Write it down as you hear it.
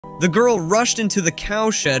The girl rushed into the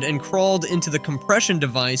cowshed and crawled into the compression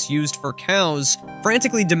device used for cows,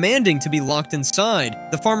 frantically demanding to be locked inside.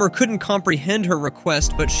 The farmer couldn't comprehend her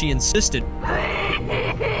request, but she insisted.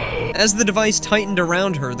 As the device tightened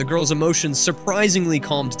around her, the girl's emotions surprisingly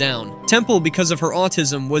calmed down. Temple, because of her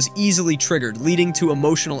autism, was easily triggered, leading to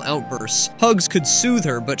emotional outbursts. Hugs could soothe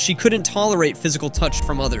her, but she couldn't tolerate physical touch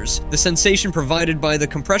from others. The sensation provided by the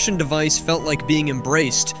compression device felt like being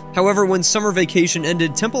embraced. However, when summer vacation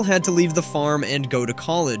ended, Temple had to leave the farm and go to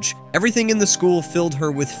college. Everything in the school filled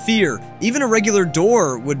her with fear. Even a regular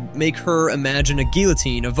door would make her imagine a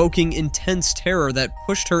guillotine, evoking intense terror that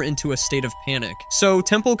pushed her into a state of panic. So,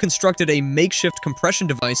 Temple constructed a makeshift compression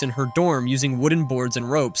device in her dorm using wooden boards and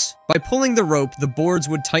ropes. By pulling the rope, the boards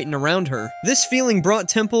would tighten around her. This feeling brought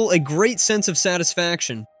Temple a great sense of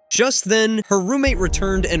satisfaction. Just then, her roommate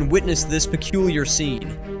returned and witnessed this peculiar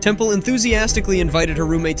scene. Temple enthusiastically invited her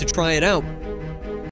roommate to try it out,